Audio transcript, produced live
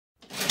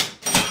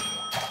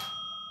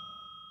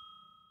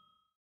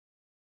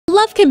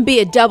Love can be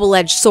a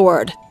double-edged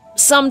sword.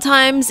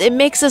 Sometimes it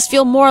makes us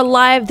feel more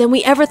alive than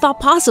we ever thought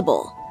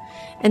possible.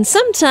 And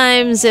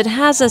sometimes it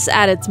has us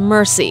at its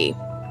mercy.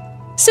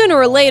 Sooner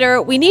or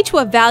later, we need to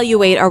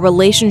evaluate our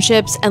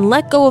relationships and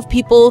let go of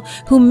people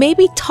who may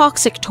be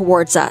toxic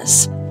towards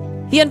us.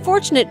 The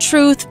unfortunate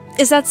truth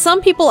is that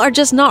some people are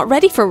just not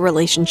ready for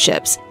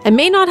relationships and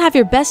may not have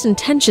your best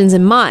intentions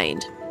in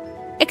mind.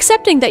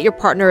 Accepting that your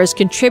partner is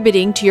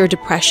contributing to your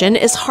depression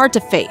is hard to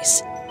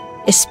face,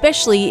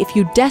 especially if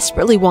you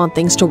desperately want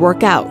things to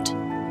work out.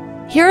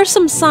 Here are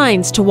some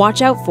signs to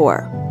watch out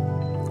for.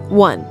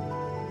 1.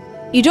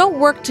 You don't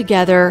work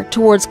together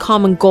towards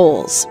common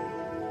goals.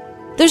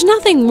 There's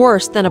nothing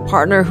worse than a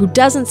partner who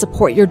doesn't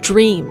support your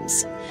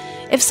dreams.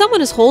 If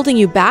someone is holding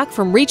you back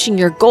from reaching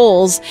your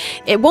goals,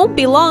 it won't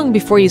be long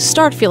before you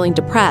start feeling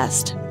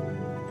depressed.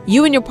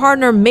 You and your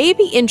partner may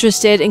be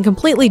interested in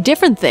completely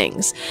different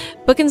things,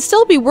 but can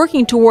still be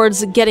working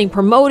towards getting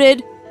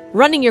promoted,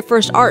 running your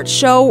first art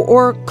show,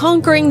 or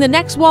conquering the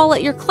next wall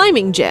at your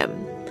climbing gym.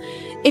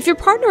 If your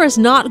partner is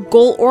not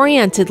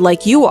goal-oriented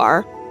like you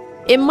are,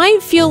 it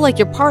might feel like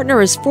your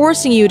partner is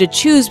forcing you to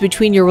choose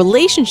between your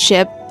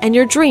relationship and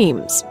your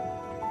dreams.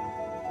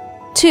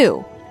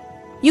 2.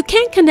 You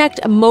can't connect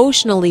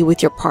emotionally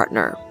with your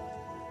partner.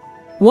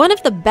 One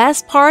of the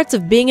best parts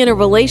of being in a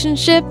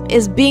relationship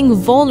is being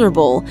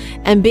vulnerable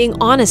and being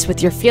honest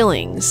with your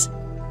feelings.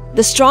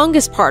 The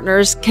strongest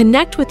partners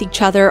connect with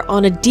each other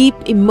on a deep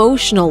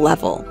emotional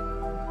level.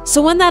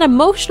 So when that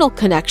emotional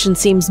connection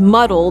seems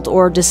muddled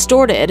or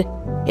distorted,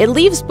 it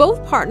leaves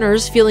both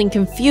partners feeling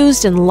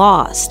confused and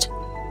lost.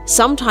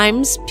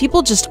 Sometimes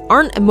people just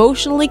aren't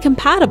emotionally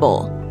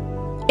compatible.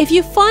 If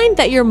you find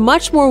that you're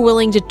much more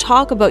willing to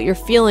talk about your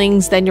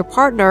feelings than your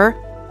partner,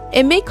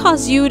 it may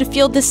cause you to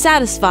feel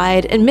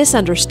dissatisfied and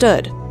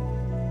misunderstood.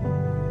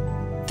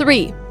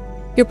 3.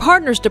 Your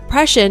partner's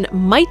depression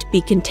might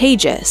be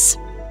contagious.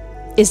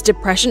 Is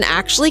depression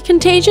actually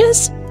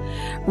contagious?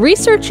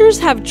 Researchers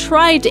have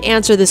tried to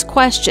answer this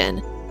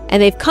question,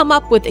 and they've come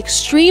up with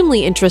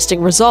extremely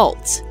interesting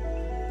results.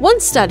 One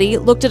study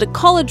looked at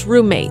college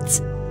roommates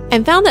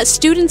and found that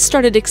students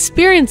started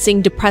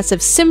experiencing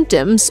depressive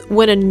symptoms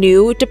when a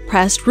new,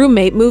 depressed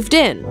roommate moved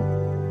in.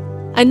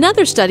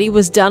 Another study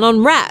was done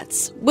on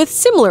rats, with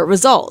similar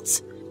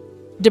results.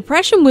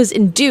 Depression was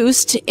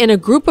induced in a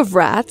group of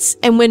rats,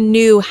 and when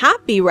new,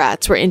 happy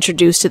rats were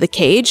introduced to the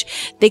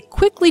cage, they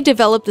quickly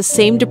developed the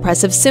same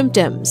depressive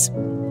symptoms.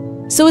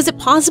 So is it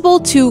possible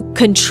to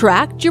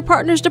contract your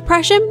partner's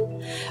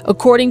depression?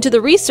 According to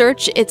the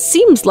research, it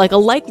seems like a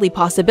likely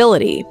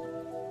possibility.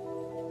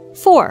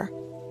 4.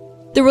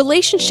 The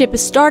relationship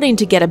is starting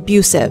to get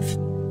abusive.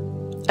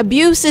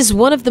 Abuse is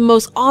one of the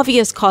most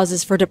obvious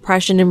causes for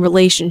depression in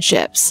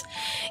relationships.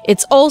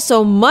 It's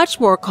also much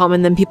more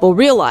common than people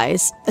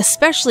realize,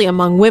 especially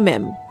among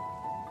women.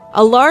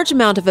 A large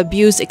amount of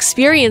abuse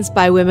experienced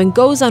by women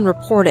goes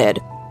unreported.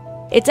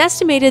 It's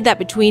estimated that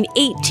between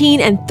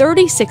 18 and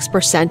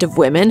 36% of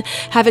women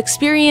have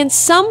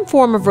experienced some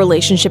form of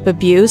relationship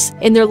abuse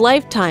in their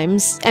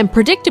lifetimes, and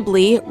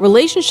predictably,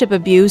 relationship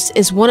abuse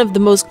is one of the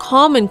most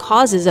common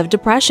causes of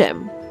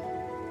depression.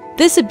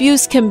 This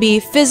abuse can be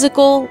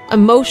physical,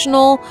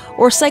 emotional,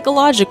 or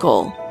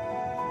psychological.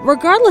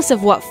 Regardless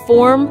of what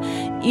form,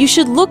 you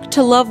should look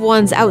to loved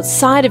ones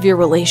outside of your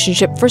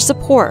relationship for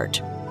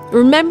support.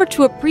 Remember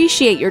to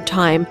appreciate your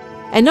time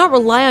and not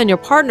rely on your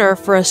partner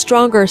for a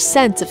stronger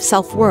sense of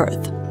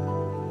self-worth.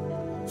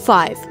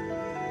 5.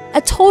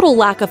 A total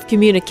lack of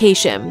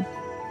communication.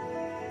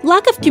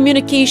 Lack of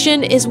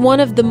communication is one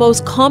of the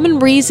most common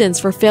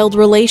reasons for failed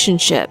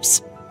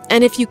relationships.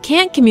 And if you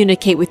can't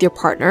communicate with your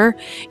partner,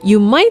 you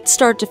might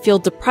start to feel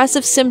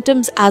depressive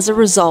symptoms as a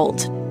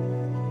result.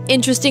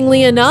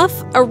 Interestingly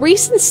enough, a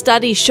recent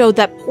study showed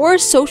that poor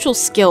social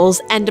skills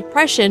and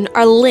depression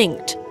are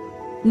linked.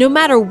 No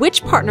matter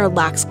which partner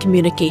lacks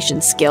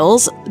communication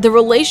skills, the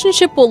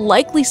relationship will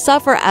likely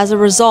suffer as a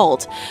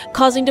result,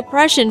 causing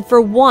depression for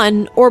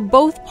one or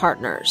both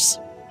partners.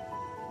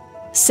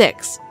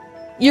 6.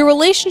 Your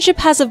relationship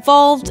has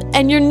evolved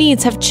and your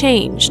needs have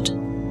changed.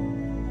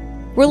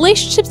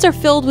 Relationships are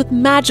filled with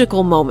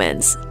magical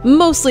moments,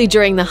 mostly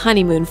during the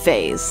honeymoon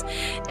phase,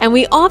 and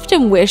we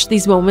often wish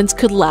these moments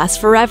could last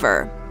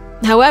forever.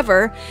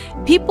 However,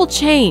 people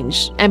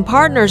change and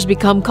partners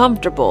become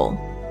comfortable.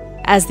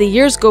 As the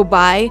years go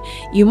by,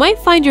 you might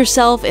find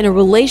yourself in a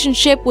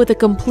relationship with a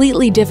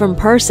completely different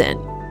person.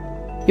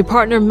 Your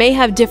partner may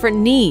have different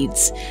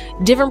needs,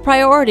 different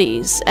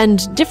priorities,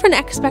 and different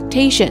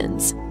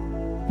expectations.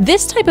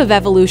 This type of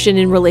evolution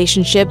in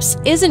relationships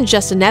isn't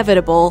just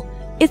inevitable,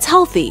 it's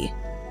healthy.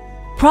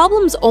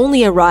 Problems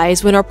only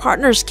arise when our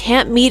partners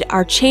can't meet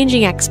our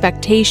changing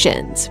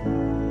expectations.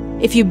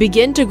 If you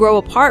begin to grow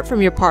apart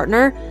from your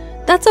partner,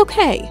 that's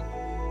okay.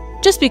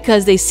 Just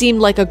because they seemed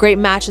like a great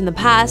match in the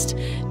past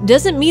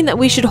doesn't mean that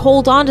we should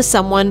hold on to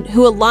someone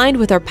who aligned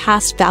with our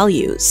past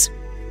values.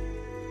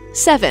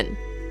 7.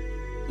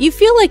 You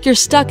feel like you're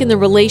stuck in the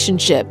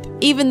relationship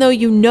even though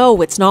you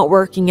know it's not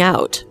working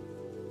out.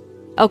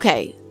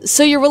 Okay,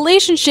 so your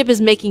relationship is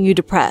making you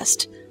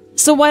depressed.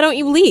 So why don't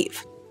you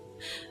leave?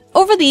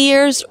 Over the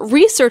years,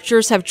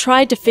 researchers have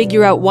tried to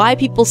figure out why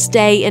people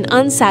stay in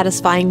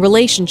unsatisfying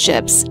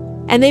relationships,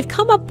 and they've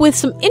come up with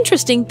some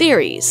interesting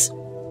theories.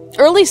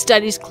 Early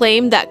studies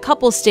claimed that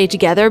couples stayed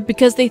together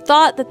because they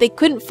thought that they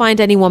couldn't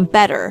find anyone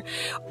better,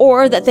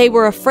 or that they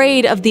were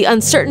afraid of the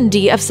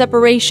uncertainty of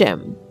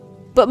separation.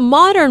 But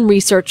modern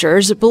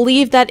researchers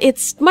believe that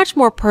it's much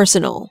more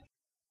personal.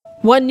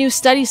 One new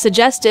study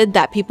suggested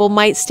that people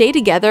might stay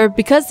together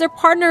because their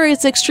partner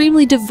is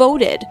extremely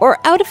devoted or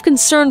out of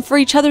concern for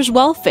each other's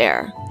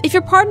welfare. If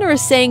your partner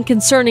is saying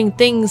concerning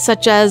things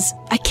such as,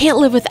 "I can't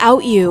live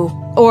without you,"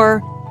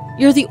 or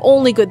 "You're the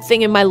only good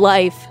thing in my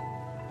life,"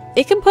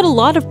 it can put a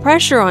lot of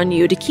pressure on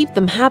you to keep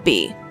them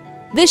happy.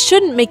 This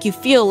shouldn't make you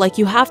feel like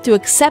you have to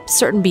accept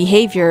certain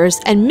behaviors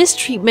and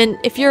mistreatment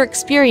if you're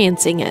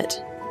experiencing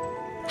it.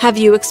 Have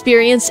you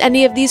experienced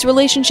any of these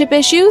relationship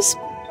issues?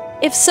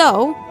 If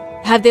so,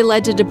 have they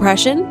led to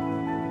depression?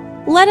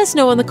 Let us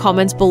know in the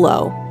comments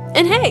below.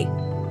 And hey,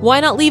 why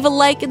not leave a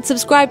like and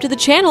subscribe to the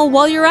channel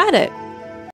while you're at it?